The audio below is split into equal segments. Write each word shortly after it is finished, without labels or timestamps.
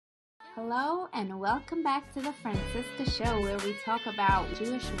Hello and welcome back to the Franciska Show, where we talk about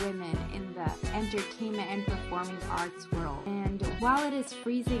Jewish women in the entertainment and performing arts world. And while it is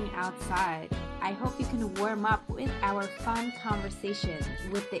freezing outside, I hope you can warm up with our fun conversation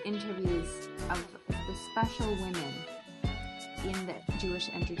with the interviews of the special women in the Jewish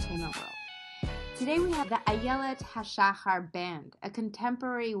entertainment world. Today we have the Ayelet HaShachar Band, a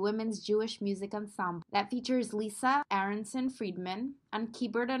contemporary women's Jewish music ensemble that features Lisa Aronson Friedman on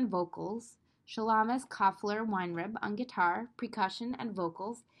keyboard and vocals, Shalomis Koffler Weinreb on guitar, percussion, and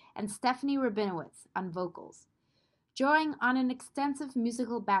vocals, and Stephanie Rabinowitz on vocals. Drawing on an extensive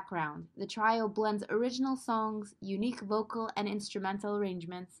musical background, the trio blends original songs, unique vocal and instrumental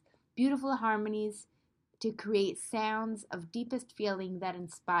arrangements, beautiful harmonies to create sounds of deepest feeling that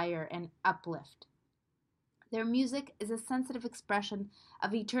inspire and uplift. Their music is a sensitive expression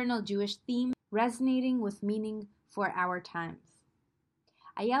of eternal Jewish themes, resonating with meaning for our times.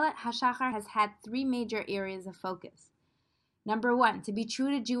 Ayelet HaShachar has had three major areas of focus. Number one, to be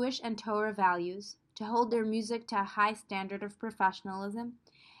true to Jewish and Torah values, to hold their music to a high standard of professionalism,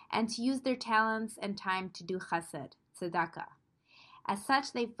 and to use their talents and time to do chesed, tzeddakah. As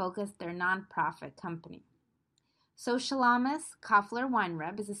such, they focused their non-profit company. So Shalomis Koffler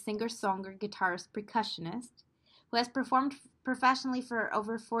Weinreb is a singer-songwriter, guitarist, percussionist who has performed professionally for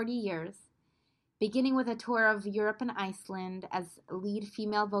over 40 years, beginning with a tour of Europe and Iceland as lead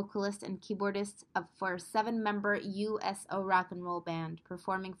female vocalist and keyboardist for a 7-member USO rock and roll band,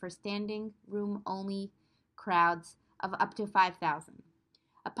 performing for standing room-only crowds of up to 5,000.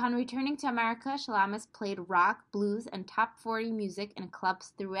 Upon returning to America, Shalomis played rock, blues, and top 40 music in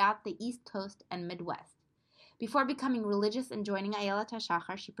clubs throughout the East Coast and Midwest. Before becoming religious and joining Ayelet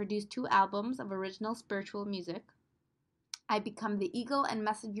HaShachar, she produced 2 albums of original spiritual music, I Become the Eagle and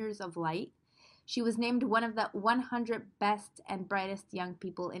Messengers of Light. She was named one of the 100 best and brightest young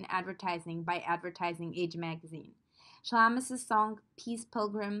people in advertising by Advertising Age magazine. Shalomis' song Peace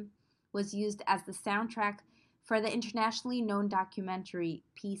Pilgrim was used as the soundtrack for the internationally known documentary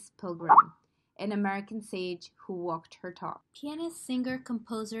Peace Pilgrim, an American sage who walked her talk.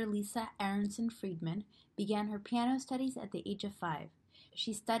 Pianist-singer-composer Lisa Aronson Friedman began her piano studies at the age of 5.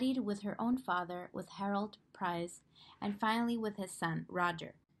 She studied with her own father, with Harold Pries, and finally with his son,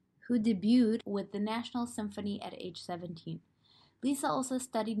 Roger, who debuted with the National Symphony at age 17. Lisa also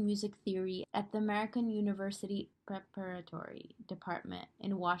studied music theory at the American University Preparatory Department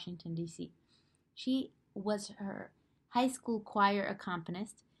in Washington, D.C. She was her high school choir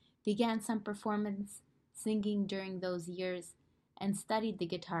accompanist, began some performance singing during those years, and studied the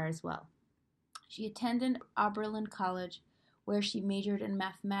guitar as well. She attended Oberlin College, where she majored in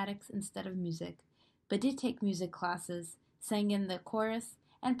mathematics instead of music, but did take music classes, sang in the chorus,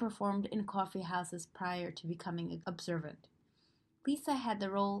 and performed in coffee houses prior to becoming an observant. Lisa had the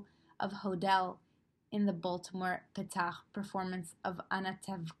role of Hodel in the Baltimore P'TACH performance of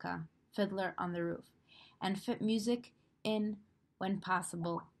Anatevka, Fiddler on the Roof, and fit music in when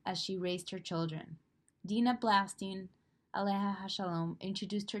possible as she raised her children. Dina Blaustein, Aleha Hashalom,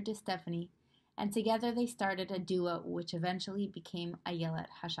 introduced her to Stephanie, and together they started a duo which eventually became Ayelet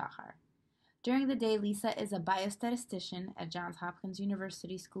HaShachar. During the day, Lisa is a biostatistician at Johns Hopkins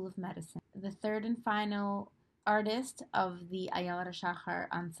University School of Medicine. The third and final artist of the Ayelet HaShachar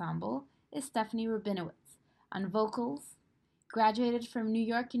ensemble is Stephanie Rabinowitz. On vocals, graduated from New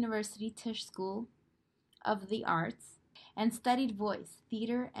York University Tisch School of the Arts, and studied voice,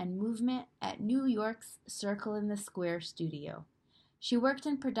 theater, and movement at New York's Circle in the Square studio. She worked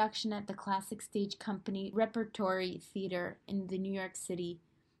in production at the Classic Stage Company Repertory Theater in the New York City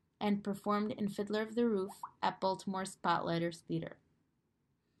and performed in Fiddler of the Roof at Baltimore Spotlighters Theater.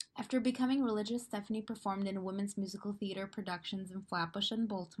 After becoming religious, Stephanie performed in women's musical theater productions in Flatbush and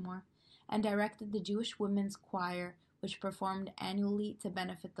Baltimore and directed the Jewish Women's Choir, which performed annually to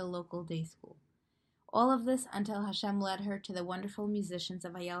benefit the local day school. All of this until Hashem led her to the wonderful musicians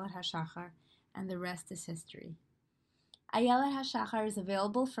of Ayelet HaShachar, and the rest is history. Ayelet HaShachar is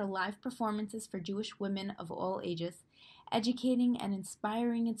available for live performances for Jewish women of all ages, educating and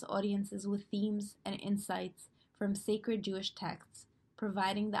inspiring its audiences with themes and insights from sacred Jewish texts,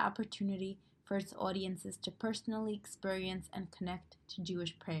 providing the opportunity for its audiences to personally experience and connect to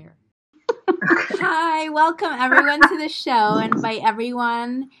Jewish prayer. Hi, welcome everyone to the show, and by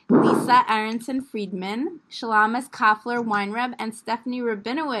everyone, Lisa Aronson Friedman, Shalomis Koffler Weinreb, and Stephanie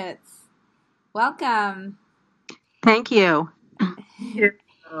Rabinowitz. Welcome. Thank you.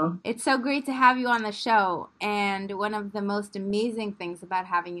 It's so great to have you on the show, and one of the most amazing things about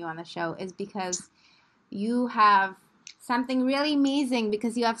having you on the show is because you have something really amazing,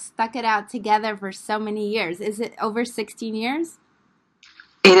 because you have stuck it out together for so many years. Is it over 16 years?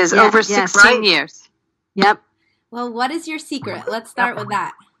 It is over 16 years. Yep. Well, what is your secret? Let's start with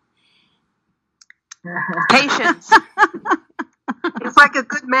that. Patience. It's like a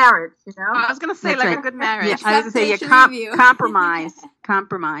good marriage, you know? I was going to say a good marriage. Yeah, I was going to say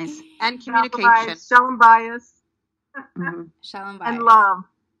compromise and communication. Shalom bias. Shalom bias. And love.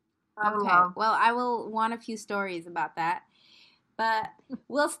 Okay. Well, I will want a few stories about that. But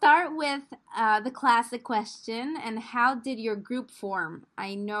we'll start with the classic question. And how did your group form?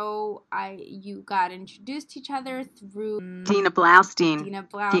 I know you got introduced to each other through Dina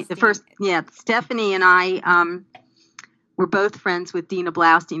Blaustein. The first, Stephanie and I were both friends with Dina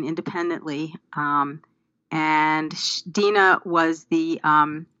Blaustein independently. And Dina was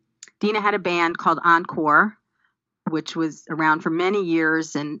Dina had a band called Encore, which was around for many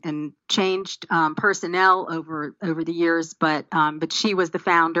years and changed personnel over the years, but she was the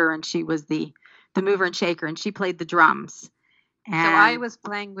founder and she was the mover and shaker, and she played the drums. And so I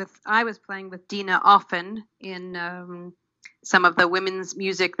was playing with Dina often in some of the women's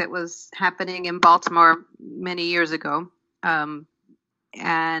music that was happening in Baltimore many years ago.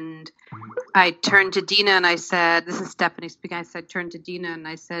 And I turned to Dina and I said, this is Stephanie speaking. I turned to Dina and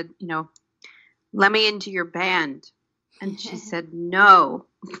I said, let me into your band. And she said, no,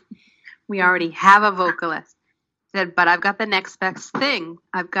 we already have a vocalist. She said, but I've got the next best thing.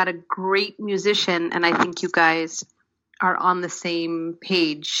 I've got a great musician, and I think you guys are on the same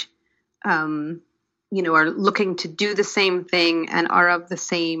page, are looking to do the same thing and are of the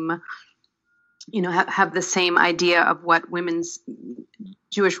same, have the same idea of what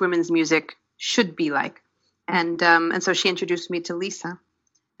Jewish women's music should be like. And so she introduced me to Lisa.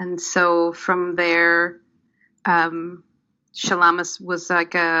 And so from there, Shalomis was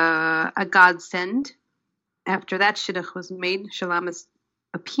like a godsend. After that shidduch was made, Shalomis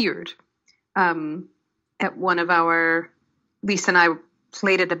appeared at one of Lisa and I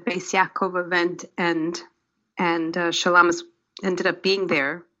played at a Beis Yaakov event, and Shalomis ended up being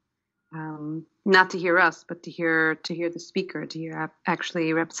there, not to hear us, but to hear the speaker, to hear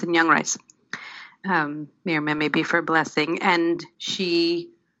actually Rebbetzin Youngrice, maybe for a blessing, and she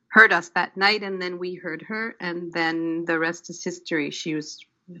heard us that night, and then we heard her, and then the rest is history. She was,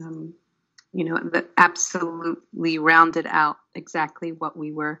 absolutely rounded out exactly what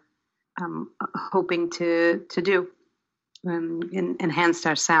we were hoping to do, and enhanced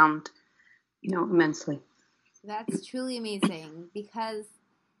our sound, immensely. That's truly amazing because,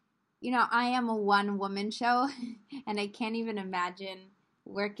 I am a one-woman show, and I can't even imagine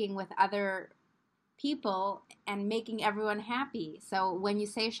working with other people and making everyone happy. So when you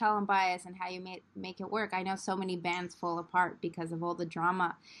say shalom bias and how you make it work, I know so many bands fall apart because of all the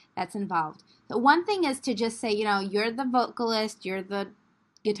drama that's involved. So one thing is to just say, you're the vocalist, you're the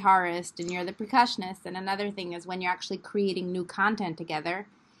guitarist, and you're the percussionist. And another thing is when you're actually creating new content together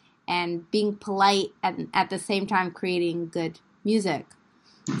and being polite and at the same time creating good music.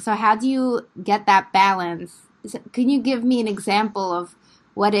 So how do you get that balance? Can you give me an example of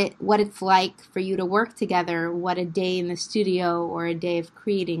what it's like for you to work together, what a day in the studio or a day of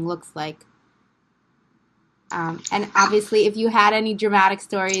creating looks like? And obviously, if you had any dramatic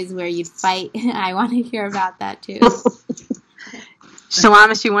stories where you'd fight, I want to hear about that too.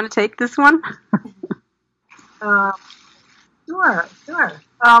 Shalomis, you want to take this one? Sure.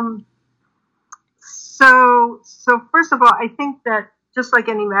 So first of all, I think that just like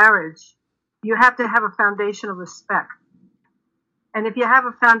any marriage, you have to have a foundation of respect. And if you have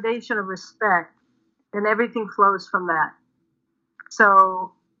a foundation of respect, then everything flows from that.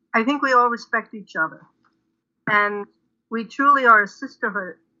 So I think we all respect each other. And we truly are a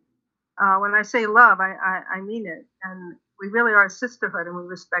sisterhood. When I say love, I mean it. And we really are a sisterhood, and we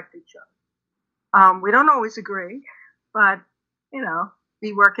respect each other. We don't always agree, but,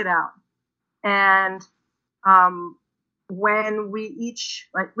 we work it out. And when we each,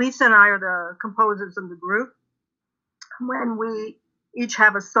 like Lisa and I are the composers of the group, when we each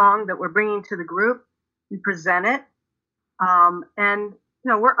have a song that we're bringing to the group, we present it. And,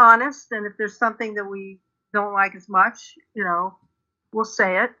 we're honest. And if there's something that we don't like as much, we'll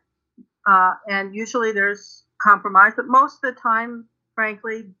say it. And usually there's compromise, but most of the time,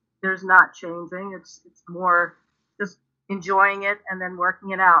 frankly, there's not changing. It's more just enjoying it and then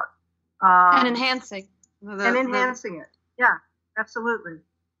working it out. And enhancing. Enhancing it. Yeah, absolutely.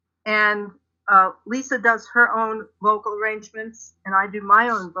 And Lisa does her own vocal arrangements, and I do my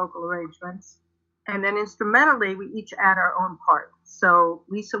own vocal arrangements. And then instrumentally, we each add our own part. So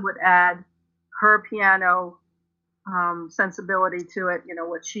Lisa would add her piano sensibility to it,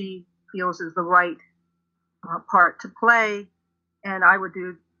 what she feels is the right part to play. And I would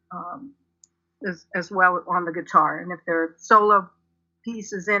do as well on the guitar. And if there are solo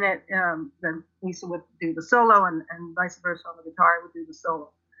pieces in it. Then Lisa would do the solo, and vice versa on the guitar. I would do the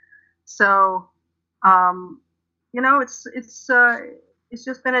solo. So, it's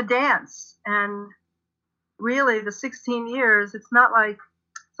just been a dance, and really the 16 years. It's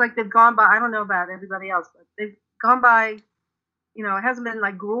like they've gone by. I don't know about everybody else, but they've gone by. It hasn't been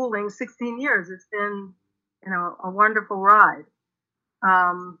like grueling 16 years. It's been, a wonderful ride.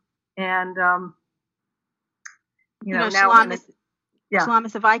 Shalomis,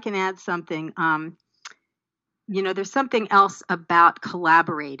 Shalomis, if I can add something, there's something else about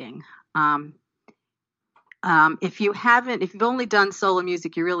collaborating. If you've only done solo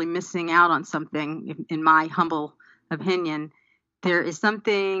music, you're really missing out on something, in my humble opinion. There is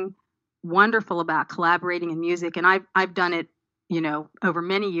something wonderful about collaborating in music, and I've done it, over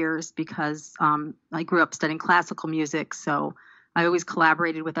many years because I grew up studying classical music, so I always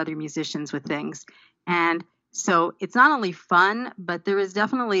collaborated with other musicians with things. And so it's not only fun, but there is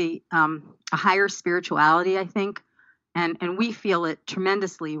definitely a higher spirituality, I think, and we feel it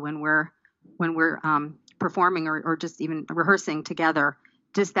tremendously when we're performing or just even rehearsing together.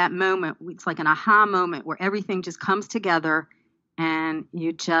 Just that moment, it's like an aha moment where everything just comes together, and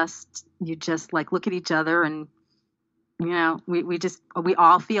you just like look at each other, and we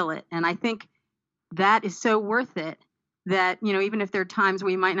all feel it. And I think that is so worth it, that even if there are times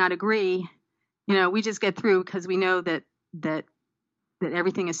where we might not agree, we just get through because we know that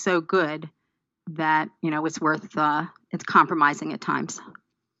everything is so good that it's worth it's compromising at times.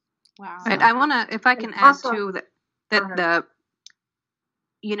 Wow. So. I want to, if I can add to that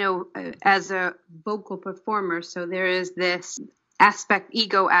as a vocal performer, so there is this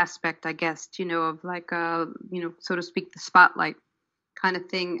ego aspect, I guess, of like so to speak, the spotlight kind of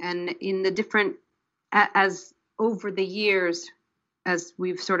thing. And in the different, as over the years, as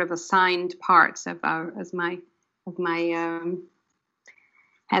we've sort of assigned parts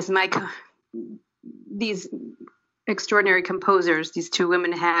these extraordinary composers, these two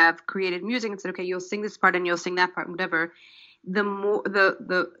women have created music and said, okay, you'll sing this part and you'll sing that part, whatever. The more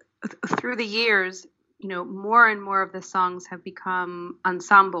through the years, more and more of the songs have become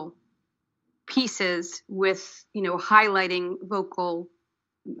ensemble pieces with, highlighting vocal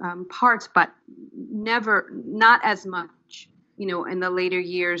parts, but not as much, in the later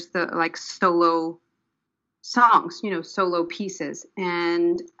years, the like solo songs, solo pieces.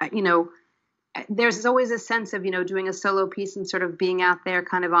 And, there's always a sense of, doing a solo piece and sort of being out there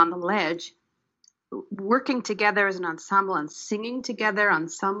kind of on the ledge, working together as an ensemble and singing together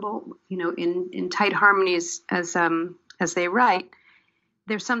ensemble, in tight harmonies as they write.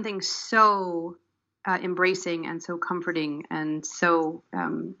 There's something so embracing and so comforting and so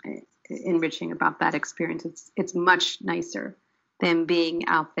enriching about that experience. It's much nicer than being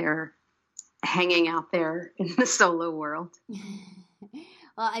out there, hanging out there in the solo world.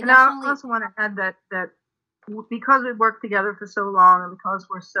 Well, I also want to add that because we worked together for so long, and because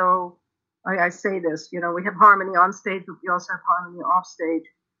we're so, I say this, we have harmony on stage, but we also have harmony off stage.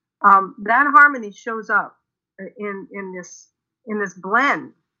 That harmony shows up in this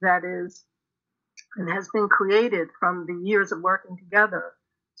blend that is and has been created from the years of working together.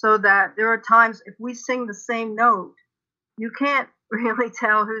 So that there are times if we sing the same note, you can't really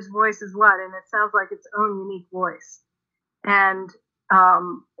tell whose voice is what, and it sounds like its own unique voice. And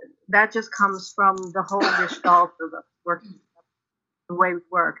that just comes from the whole gestalt of the way we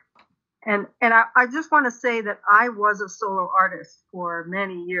work. And I just want to say that I was a solo artist for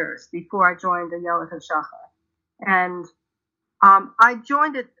many years before I joined Ayelet HaShachar. And I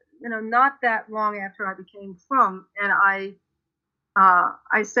joined it, not that long after I became frum, and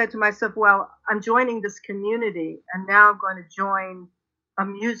I said to myself, well, I'm joining this community, and now I'm going to join a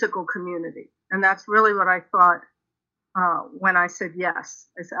musical community. And that's really what I thought when I said yes.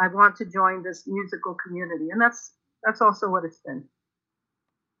 I said, I want to join this musical community. And that's also what it's been.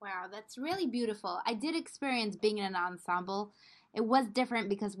 Wow, that's really beautiful. I did experience being in an ensemble. It was different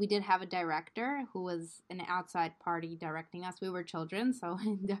because we did have a director who was an outside party directing us. We were children, so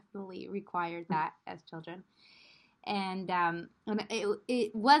it definitely required that as children. And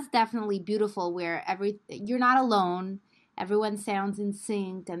it was definitely beautiful where you're not alone. Everyone sounds in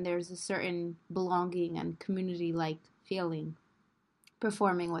sync, and there's a certain belonging and community-like feeling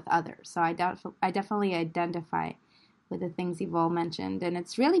performing with others. So I definitely identify with the things you've all mentioned, and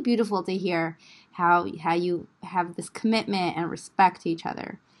it's really beautiful to hear how you have this commitment and respect to each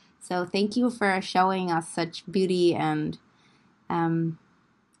other. So thank you for showing us such beauty and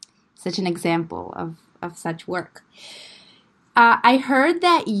such an example of such work. I heard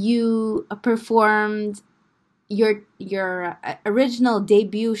that you performed your original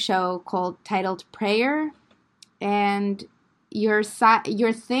debut show titled Prayer, and your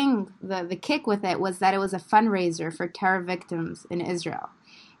thing, the kick with it was that it was a fundraiser for terror victims in Israel.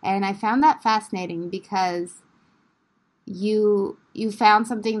 And I found that fascinating because you found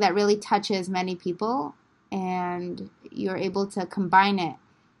something that really touches many people, and you're able to combine it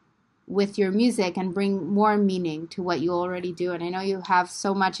with your music and bring more meaning to what you already do. And I know you have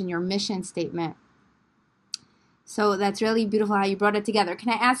so much in your mission statement. So that's really beautiful how you brought it together. Can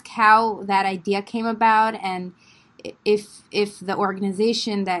I ask how that idea came about, and if the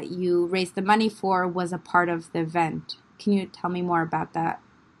organization that you raised the money for was a part of the event? Can you tell me more about that?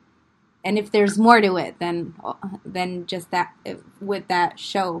 And if there's more to it than just that with that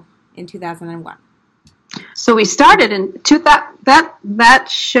show in 2001. So we started in that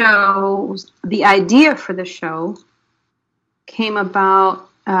show. The idea for the show came about.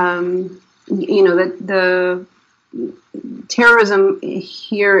 The terrorism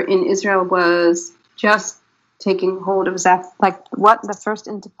here in Israel was just taking hold. It was the first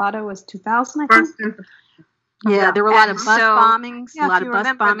Intifada was 2000, I think. Yeah, there were a lot of bus bombings. A lot of bus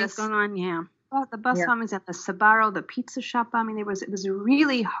bombings going on. Yeah, the bus bombings at the Sbarro, the pizza shop bombing. It was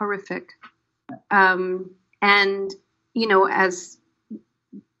really horrific. And as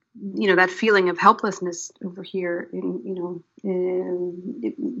that feeling of helplessness over here, in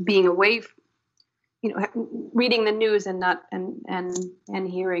being away, reading the news and not and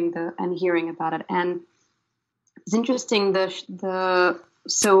hearing about it. And it's interesting.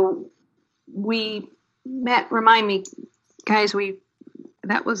 So we met. Remind me, guys. We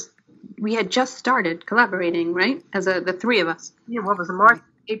had just started collaborating, right? As the three of us. Yeah. What was it? March,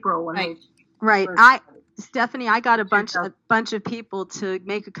 April, when Right. Stephanie, I got a bunch of people to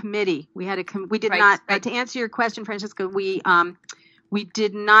make a committee. We did not to answer your question, Franciska. We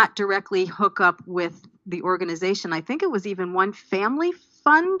did not directly hook up with the organization. I think it was even one family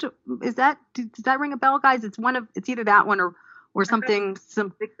fund. Does that ring a bell, guys? It's either that one or something.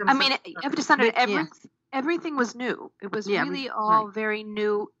 I mean, you have to understand everything was new. It was really all very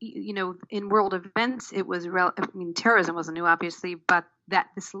new. In world events, it was. Terrorism wasn't new, obviously, but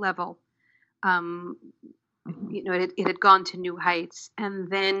this level. It had gone to new heights, and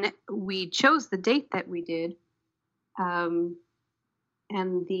then we chose the date that we did, and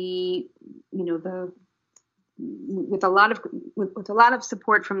with a lot of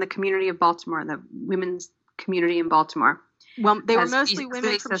support from the community of Baltimore, the women's community in Baltimore. Well, they were mostly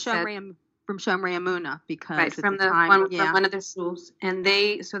women from Shomrei Amuna, because from one of the schools, and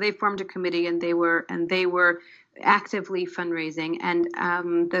they formed a committee, and they were actively fundraising, and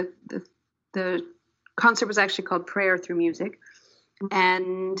the concert was actually called Prayer Through Music,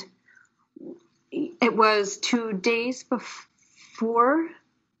 and it was 2 days before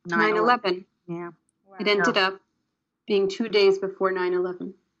 9/11. Yeah. Wow. It ended up being 2 days before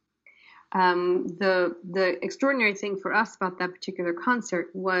 9/11. The extraordinary thing for us about that particular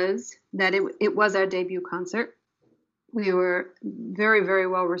concert was that it was our debut concert. We were very, very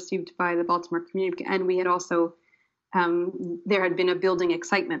well received by the Baltimore community, and we had also there had been a building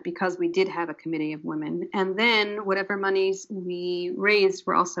excitement because we did have a committee of women. And then whatever monies we raised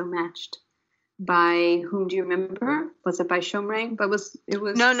were also matched by whom? Do you remember? Was it by Shomrei? But it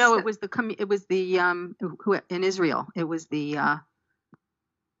was no. It was who in Israel. It was the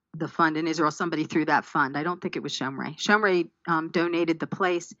fund in Israel. Somebody threw that fund. I don't think it was Shomrei. Shomrei donated the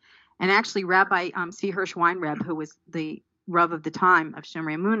place, and actually Rabbi Tzvi Hirsch Weinreb, who was the Rav of the time of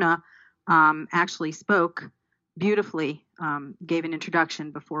Shomrei Amuna, actually spoke beautifully, gave an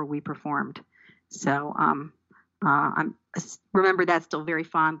introduction before we performed. So I remember that still very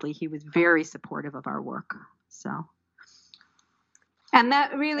fondly. He was very supportive of our work. So, and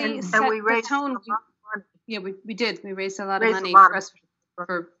that really set the tone. Yeah, we did. We raised a lot of money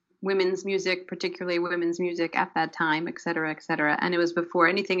for women's music, particularly women's music at that time, et cetera, and it was before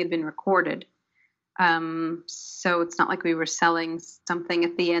anything had been recorded. So it's not like we were selling something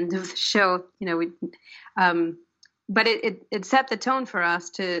at the end of the show, but it set the tone for us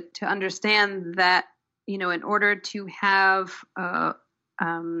to understand that, in order to have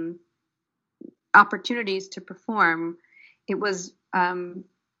opportunities to perform, it was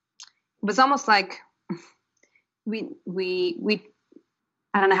almost like we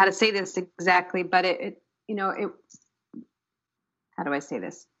I don't know how to say this exactly, but how do I say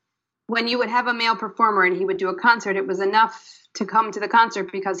this? When you would have a male performer and he would do a concert, it was enough to come to the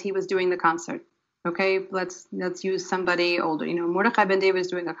concert because he was doing the concert. Okay, let's use somebody older. Mordechai Ben David is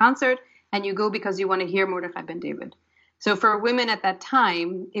doing a concert, and you go because you want to hear Mordechai Ben David. So for women at that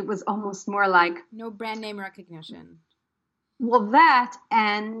time, it was almost more like no brand name recognition. Well, that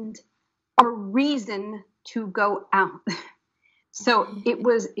and a reason to go out. So it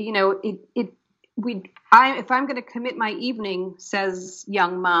was, if I'm going to commit my evening, says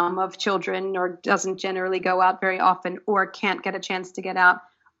young mom of children, or doesn't generally go out very often, or can't get a chance to get out,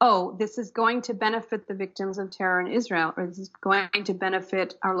 this is going to benefit the victims of terror in Israel, or this is going to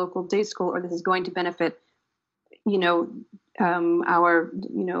benefit our local day school, or this is going to benefit, our,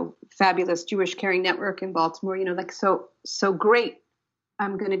 fabulous Jewish Caring Network in Baltimore, so great,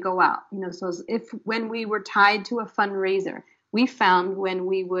 I'm going to go out. So when we were tied to a fundraiser, we found when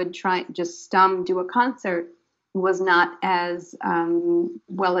we would try just do a concert was not as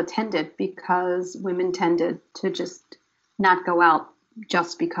well attended, because women tended to just not go out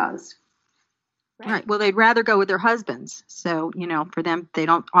just because. Right. Well, they'd rather go with their husbands. So, for them, they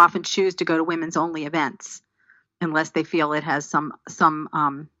don't often choose to go to women's only events unless they feel it has some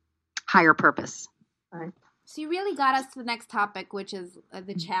higher purpose. Right. So you really got us to the next topic, which is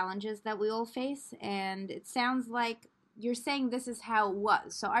the challenges that we all face. And it sounds like you're saying this is how it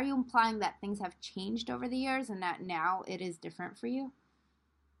was. So are you implying that things have changed over the years and that now it is different for you?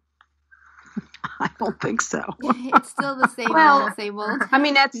 I don't think so. It's still the same old. I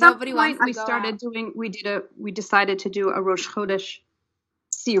mean, at some point we decided to do a Rosh Chodesh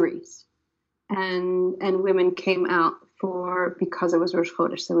series, and women came out because it was Rosh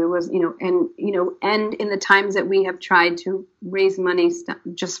Chodesh. So it was, and in the times that we have tried to raise money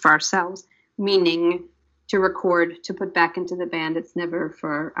just for ourselves, meaning to record, to put back into the band. It's never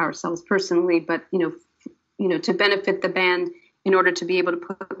for ourselves personally, but, to benefit the band in order to be able to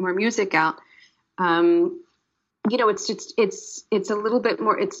put more music out. It's a little bit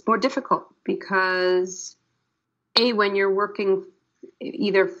more, it's more difficult because when you're working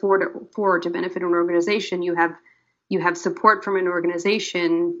either for to benefit an organization, you have support from an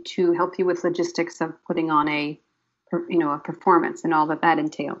organization to help you with logistics of putting on a performance and all that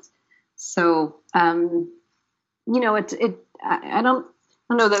entails. So, I don't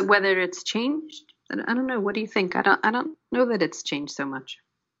know that whether it's changed. I don't know. What do you think? I don't know that it's changed so much.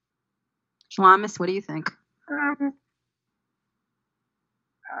 Shalomis, what do you think?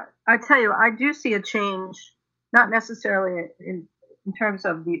 I tell you, I do see a change, not necessarily in terms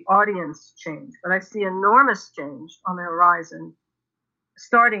of the audience change, but I see enormous change on the horizon,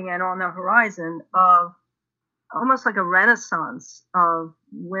 of almost like a renaissance of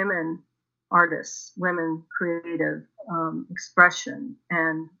women artists, women creative expression,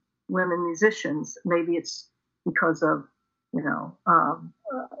 and women musicians. Maybe it's because of,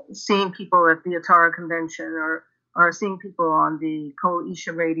 seeing people at the Atara convention or seeing people on the Kol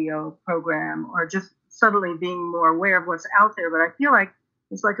Isha radio program, or just subtly being more aware of what's out there. But I feel like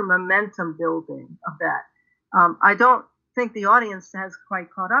it's like a momentum building of that. I don't think the audience has quite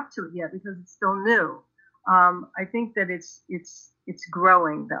caught up to it yet because it's still new. I think that it's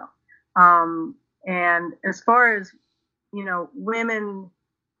growing though. And as far as, women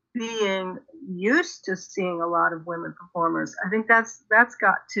being used to seeing a lot of women performers, I think that's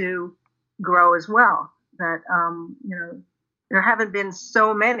got to grow as well. That, there haven't been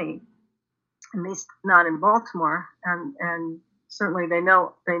so many, at least not in Baltimore, and certainly they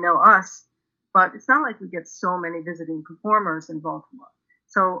know us, but it's not like we get so many visiting performers in Baltimore.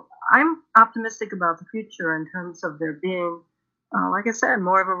 So I'm optimistic about the future in terms of there being, like I said,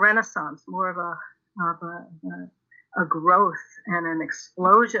 more of a renaissance, more of a growth and an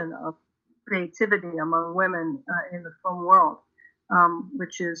explosion of creativity among women in the film world,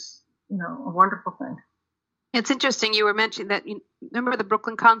 which is, a wonderful thing. It's interesting. You were mentioning that. Remember the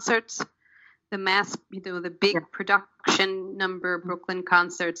Brooklyn concerts, the mass, the big production number Brooklyn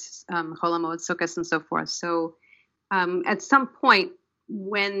concerts, Chol Hamo'ed Sukkot and so forth. So, at some point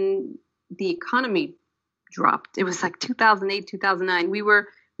when the economy dropped, it was like 2008, 2009. We were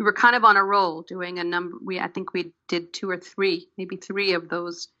kind of on a roll doing a number. I think we did maybe three of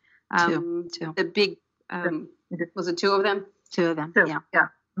those. Two. The big, was it two of them? Two of them. Yeah.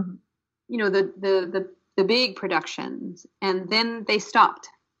 Mm-hmm. The big productions, and then they stopped.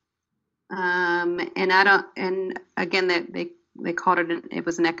 And again, they called it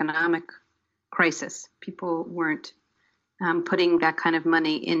was an economic crisis. People weren't putting that kind of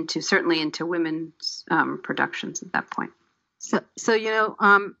money certainly into women's productions at that point. So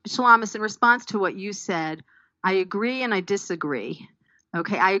Shalomis, in response to what you said, I agree and I disagree.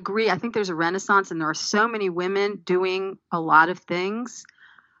 Okay, I agree. I think there's a renaissance, and there are so many women doing a lot of things,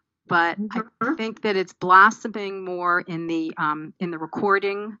 but I think that it's blossoming more in the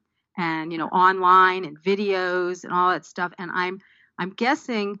recording and online and videos and all that stuff. And I'm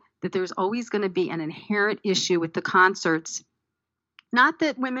guessing that there's always going to be an inherent issue with the concerts. Not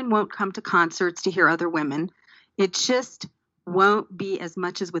that women won't come to concerts to hear other women. It just won't be as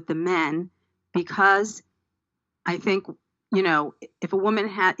much as with the men, because I think if a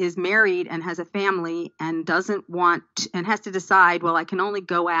woman is married and has a family and doesn't want and has to decide, well, I can only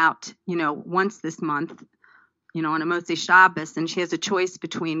go out, once this month, on a Motzei Shabbos, and she has a choice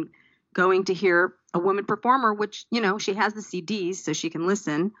between going to hear a woman performer, which, she has the CDs so she can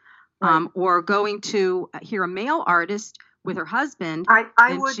listen, right. Or going to hear a male artist with her husband.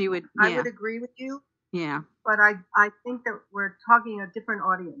 I would agree with you. Yeah. But I think that we're talking a different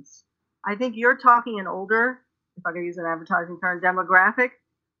audience. I think you're talking an older, if I could use an advertising term, demographic.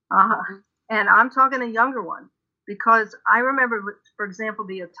 And I'm talking a younger one, because I remember, for example,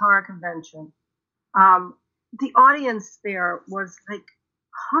 the Torah convention. The audience there was like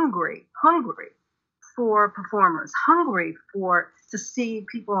hungry for performers, hungry to see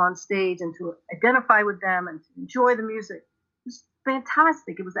people on stage and to identify with them and to enjoy the music. It was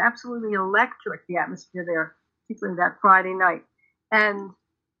fantastic. It was absolutely electric, the atmosphere there, particularly that Friday night. And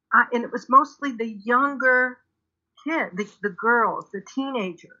it was mostly the younger kids, the girls, the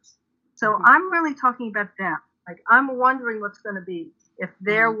teenagers. So I'm really talking about them. Like, I'm wondering what's going to be if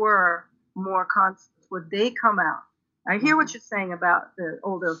there were more concerts. Would they come out? I hear what you're saying about the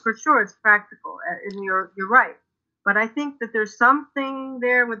older. For sure, it's practical, and you're right. But I think that there's something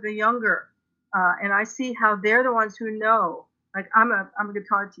there with the younger, and I see how they're the ones who know. Like, I'm a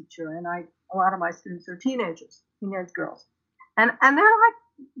guitar teacher, and a lot of my students are teenage girls, and they're like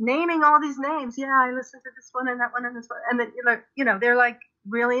naming all these names. Yeah, I listened to this one and that one and this one, and then they're like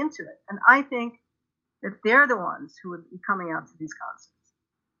really into it. And I think that they're the ones who would be coming out to these concerts.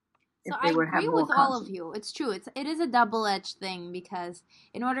 So I agree with all of you. It's true. It is a double-edged thing, because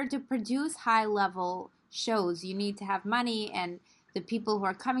in order to produce high-level shows, you need to have money, and the people who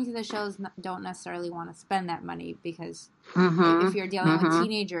are coming to the shows don't necessarily want to spend that money, because if you're dealing with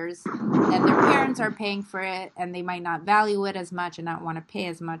teenagers, then their parents are paying for it, and they might not value it as much and not want to pay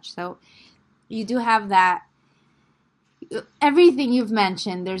as much. So you do have that. Everything you've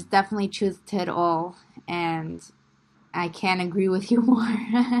mentioned, there's definitely truth to it all, and I can't agree with you more.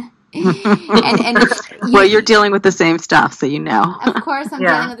 Well, you're dealing with the same stuff, so you know. Of course, I'm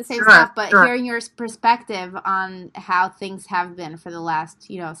dealing with the same stuff, but hearing your perspective on how things have been for the last,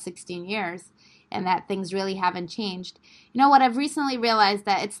 16 years, and that things really haven't changed. You know what? I've recently realized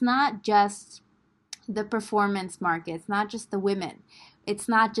that it's not just the performance market. It's not just the women. It's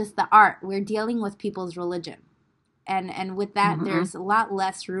not just the art. We're dealing with people's religion. And with that, there's a lot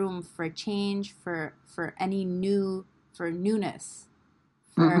less room for change, for newness.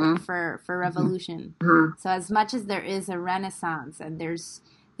 For revolution. So as much as there is a renaissance, and there's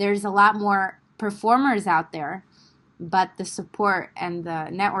a lot more performers out there, but the support and the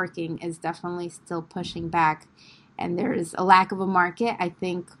networking is definitely still pushing back, and there's a lack of a market. I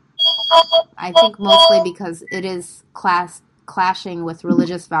think mostly because it is clashing with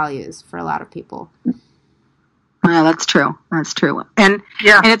religious values for a lot of people. Yeah, that's true. And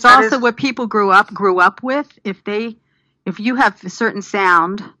it's also what people grew up with. If you have a certain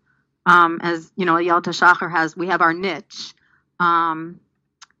sound, as Ayelet HaShachar has, we have our niche. Then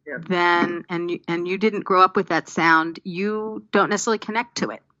and you didn't grow up with that sound, you don't necessarily connect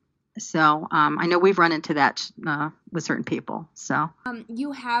to it. So I know we've run into that with certain people. So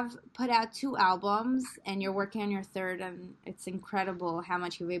you have put out 2 albums, and you're working on your 3rd, and it's incredible how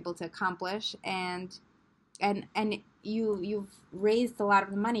much you're able to accomplish. And you've raised a lot of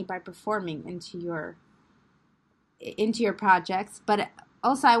the money by performing into your projects, but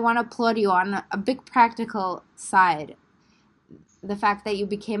also I want to applaud you on a big practical side, the fact that you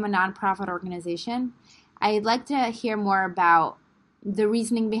became a nonprofit organization. I'd like to hear more about the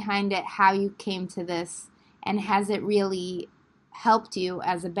reasoning behind it, how you came to this, and has it really helped you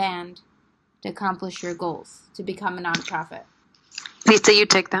as a band to accomplish your goals, to become a nonprofit? Lisa, you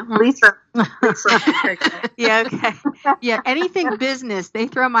take that one. Lisa, you take that. Yeah, okay. Yeah, anything business, they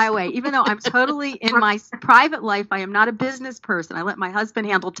throw my way. Even though I'm totally, in my private life, I am not a business person. I let my husband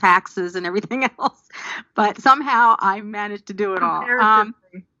handle taxes and everything else. But somehow I managed to do it all.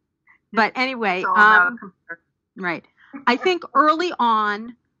 But anyway, right. I think early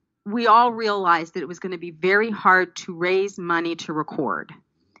on, we all realized that it was going to be very hard to raise money to record.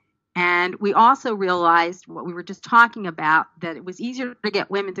 And we also realized what we were just talking about, that it was easier to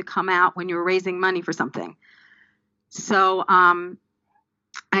get women to come out when you were raising money for something. So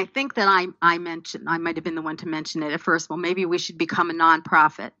I think that I might have been the one to mention it at first. Well, maybe we should become a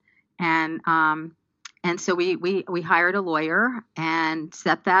nonprofit. And so we hired a lawyer and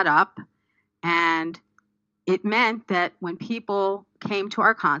set that up. And it meant that when people came to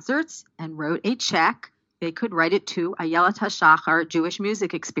our concerts and wrote a check, they could write it to Ayelet HaShachar Jewish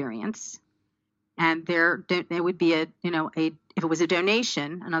Music Experience, and there would be if it was a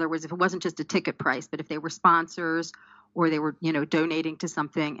donation, in other words, if it wasn't just a ticket price, but if they were sponsors or they were, donating to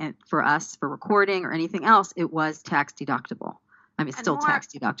something, and for us, for recording or anything else, it was tax deductible. I mean, it's still tax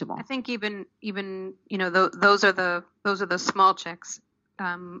deductible. I think even those are the small checks.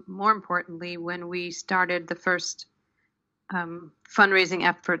 More importantly, when we started the first fundraising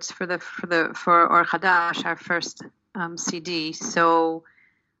efforts for Ohr Chadash, our first CD, so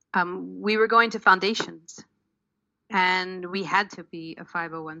we were going to foundations. And we had to be a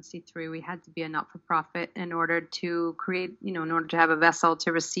 501c3. We had to be a not-for-profit in order to create, in order to have a vessel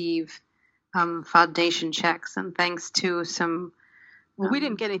to receive foundation checks. And thanks to some... Well, we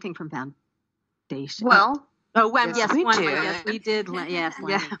didn't get anything from foundation. Well... Yes, we did. Yes,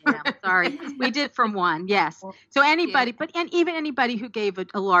 sorry. We did from one, yes. So anybody, even anybody who gave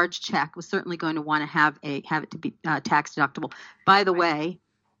a large check was certainly going to want to have it to be tax deductible. By the way,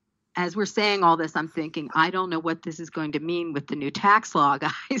 as we're saying all this, I'm thinking, I don't know what this is going to mean with the new tax law,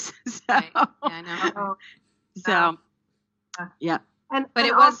 guys. I know. So, yeah.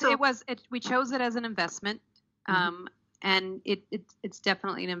 We chose it as an investment, and it's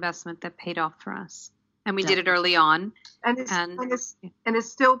definitely an investment that paid off for us, and we did it early on, and it's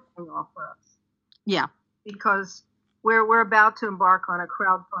still paying off for us. Yeah, because we're about to embark on a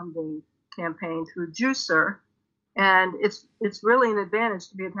crowdfunding campaign through Juicer. And it's really an advantage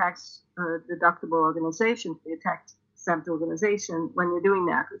to be a tax deductible organization, to be a tax exempt organization when you're doing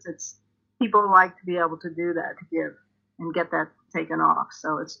that, because people like to be able to do that, to give and get that taken off.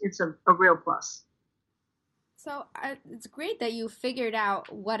 So it's a real plus. So it's great that you figured out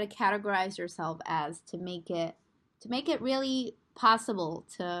what to categorize yourself as to make it really possible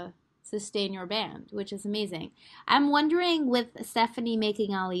to sustain your band, which is amazing. I'm wondering, with Stephanie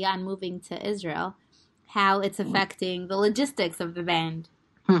making Aliyah and moving to Israel, how it's affecting the logistics of the band.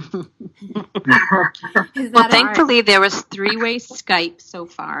 Thankfully, there was 3-way Skype so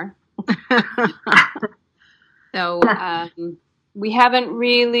far. So we haven't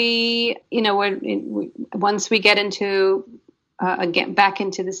really, once we get into back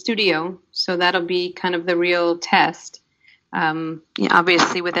into the studio, so that'll be kind of the real test.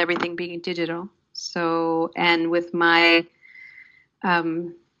 Obviously, with everything being digital. So, and with my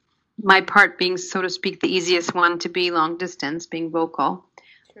part being, so to speak, the easiest one to be long distance, being vocal.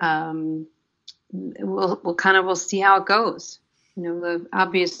 Sure. We'll see how it goes.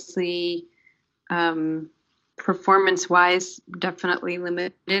 Obviously, performance wise, definitely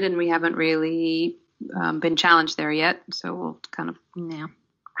limited, and we haven't really been challenged there yet. So we'll kind of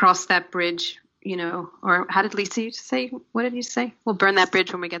cross that bridge, or how did Lisa say? What did you say? We'll burn that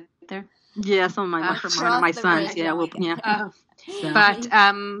bridge when we get there. Yeah, some of my sons.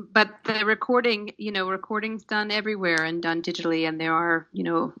 But the recording's done everywhere and done digitally, and there are,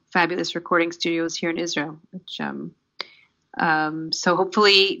 fabulous recording studios here in Israel, which, so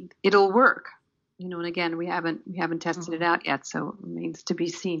hopefully it'll work, and again, we haven't tested it out yet, so it remains to be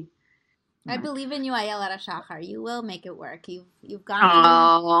seen. I believe in you, Ayelet HaShachar. You will make it work. You've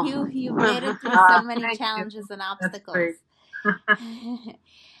gone, you've made it through so many challenges and obstacles.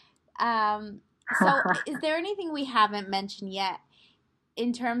 So is there anything we haven't mentioned yet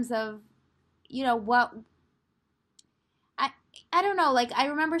in terms of, what, I don't know, like I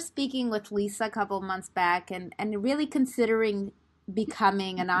remember speaking with Lisa a couple of months back and really considering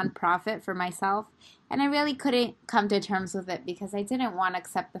becoming a nonprofit for myself. And I really couldn't come to terms with it because I didn't want to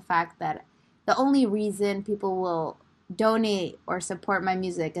accept the fact that the only reason people will donate or support my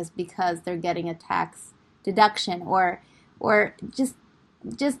music is because they're getting a tax deduction or just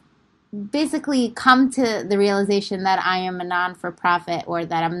basically come to the realization that I am a non-for-profit or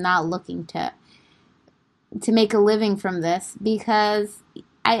that I'm not looking to make a living from this, because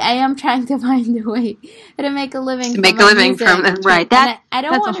I am trying to find a way to make a living from it. Right. I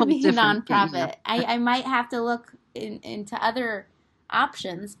don't want to be a non-profit. I might have to look into other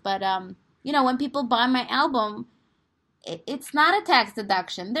options, but when people buy my album, it's not a tax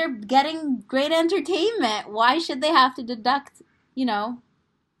deduction. They're getting great entertainment. Why should they have to deduct,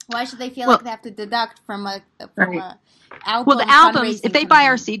 why should they feel like they have to deduct from a album? Well, the albums, if they buy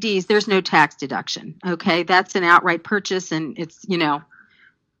our CDs, there's no tax deduction. Okay, that's an outright purchase, and it's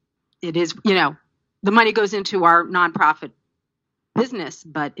it is the money goes into our nonprofit business,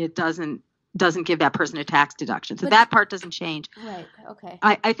 but it doesn't give that person a tax deduction. So that part doesn't change. Right. Okay.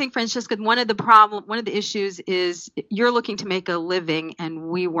 I think, Franciska, one of the issues is you're looking to make a living, and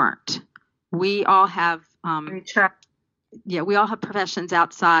we weren't. We all have we all have professions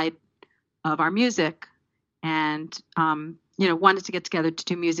outside of our music, and wanted to get together to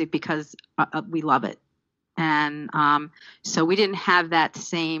do music because we love it, and so we didn't have that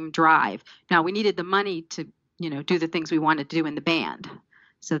same drive. Now we needed the money to do the things we wanted to do in the band,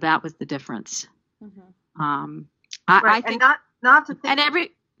 so that was the difference. Mm-hmm. I think, and not to think, and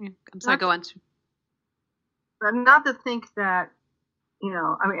I'm sorry, go on. Not to think that,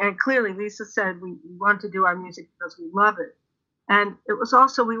 and clearly Lisa said we want to do our music because we love it. And it was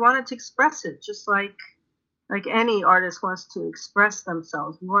also, we wanted to express it, just like any artist wants to express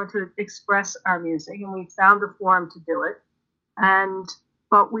themselves. We wanted to express our music, and we found a forum to do it.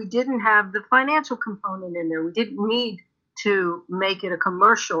 But we didn't have the financial component in there. We didn't need to make it a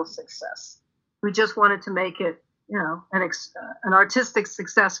commercial success. We just wanted to make it, an artistic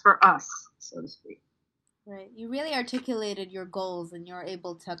success for us, so to speak. Right. You really articulated your goals, and you were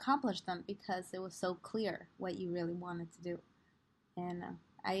able to accomplish them because it was so clear what you really wanted to do. And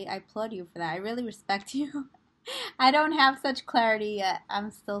I applaud you for that. I really respect you. I don't have such clarity yet.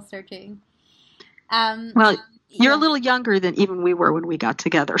 I'm still searching. Well, you're a little younger than even we were when we got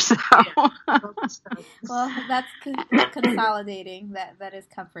together. So, well, that's consolidating. That is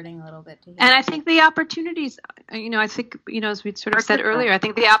comforting a little bit to hear. And I think the opportunities, as we sort of said earlier, I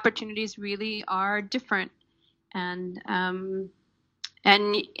think the opportunities really are different, and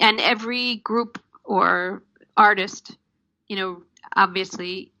every group or artist,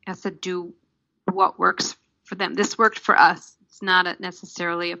 obviously has to do what works for them. This worked for us. It's not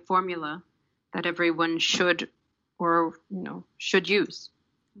necessarily a formula that everyone should use.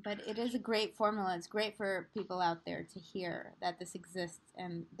 But it is a great formula. It's great for people out there to hear that this exists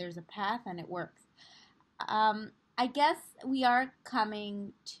and there's a path and it works. I guess we are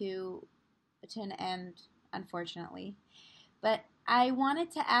coming to an end, unfortunately. But I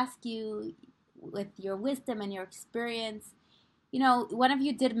wanted to ask you, with your wisdom and your experience, one of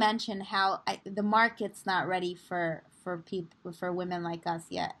you did mention how the market's not ready for women like us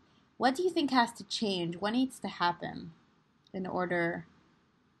yet. What do you think has to change? What needs to happen in order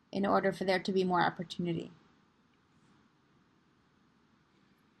for there to be more opportunity?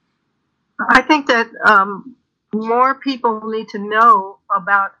 I think that more people need to know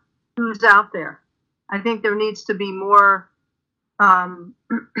about who's out there. I think there needs to be more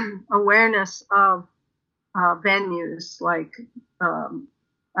awareness of venues like, the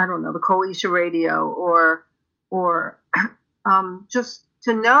Kolisha Radio or just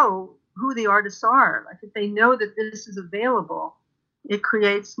to know who the artists are. Like, if they know that this is available, it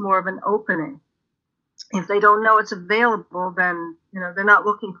creates more of an opening. If they don't know it's available, then, they're not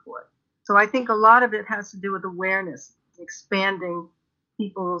looking for it. So I think a lot of it has to do with awareness, expanding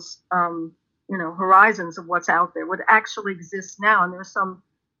people's, horizons of what's out there, what actually exists now. And there's some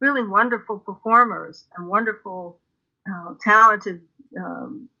really wonderful performers and wonderful, talented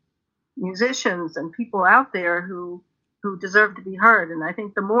musicians and people out there who deserve to be heard. And I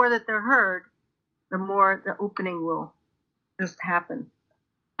think the more that they're heard, the more the opening will just happen.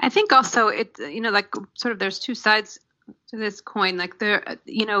 I think also it, sort of there's two sides to this coin. Like there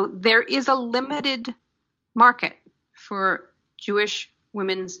is a limited market for Jewish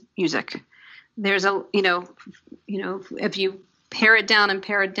women's music. There's if you pare it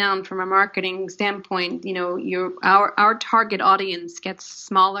down from a marketing standpoint, our target audience gets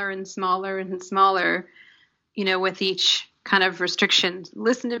smaller and smaller and smaller, with each kind of restriction.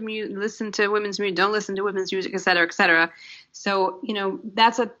 Listen to women's music, don't listen to women's music, et cetera, et cetera. So,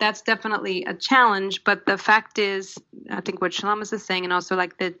 that's definitely a challenge. But the fact is, I think what Shalomis is saying, and also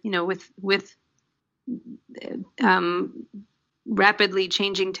like that, with rapidly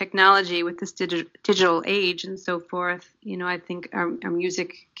changing technology, with this digital age and so forth, I think our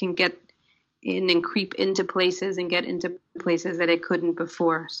music can get in and creep into places and get into places that it couldn't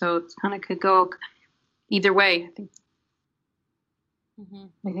before. So it's kind of could go either way. I think. Mm-hmm.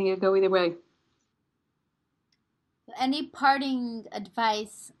 I think it could go either way. Any parting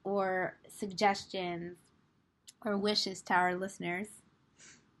advice or suggestions or wishes to our listeners?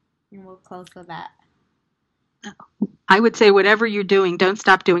 And we'll close with that. I would say whatever you're doing, don't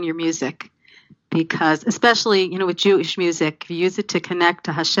stop doing your music, because especially, with Jewish music, if you use it to connect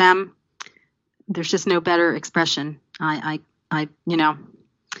to Hashem, there's just no better expression.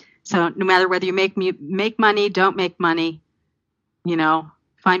 So no matter whether you make money, don't make money,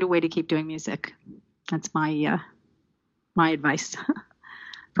 find a way to keep doing music. That's my advice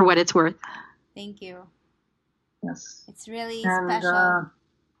for what it's worth. Thank you. Yes. It's really special.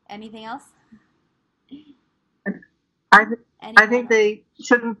 Anything else? I think they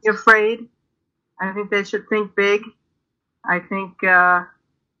shouldn't be afraid. I think they should think big. I think they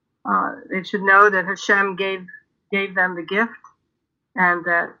should know that Hashem gave them the gift, and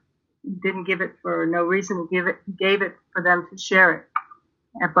that He didn't give it for no reason. He gave it for them to share it,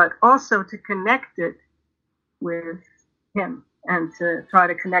 but also to connect it with Him and to try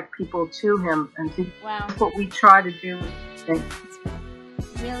to connect people to Him, and to That's what we try to do.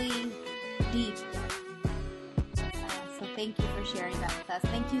 It's really deep. Thank you for sharing that with us.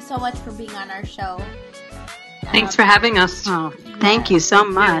 Thank you so much for being on our show. Thanks for having us. Oh, thank you so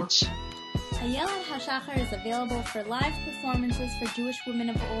much. Ayelet HaShachar is available for live performances for Jewish women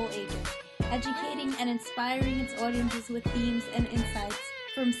of all ages, educating and inspiring its audiences with themes and insights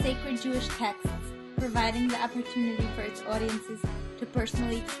from sacred Jewish texts, providing the opportunity for its audiences to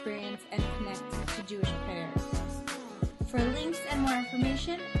personally experience and connect to Jewish prayer. For links and more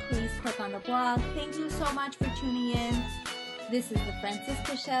information, please click on the blog. Thank you so much for tuning in. This is the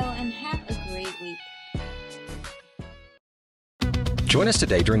Franciska Show, and have a great week. Join us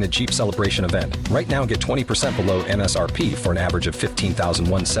today during the Jeep Celebration event. Right now, get 20% below MSRP for an average of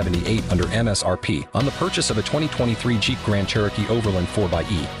 $15,178 under MSRP on the purchase of a 2023 Jeep Grand Cherokee Oberlin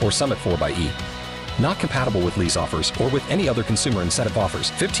 4xe or Summit 4xe. Not compatible with lease offers or with any other consumer incentive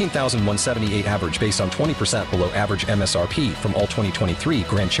offers. $15,178 average based on 20% below average MSRP from all 2023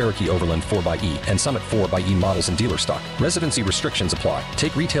 Grand Cherokee Oberlin 4xe and Summit 4xe models in dealer stock. Residency restrictions apply.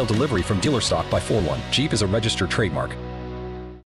 Take retail delivery from dealer stock by 4/1. Jeep is a registered trademark.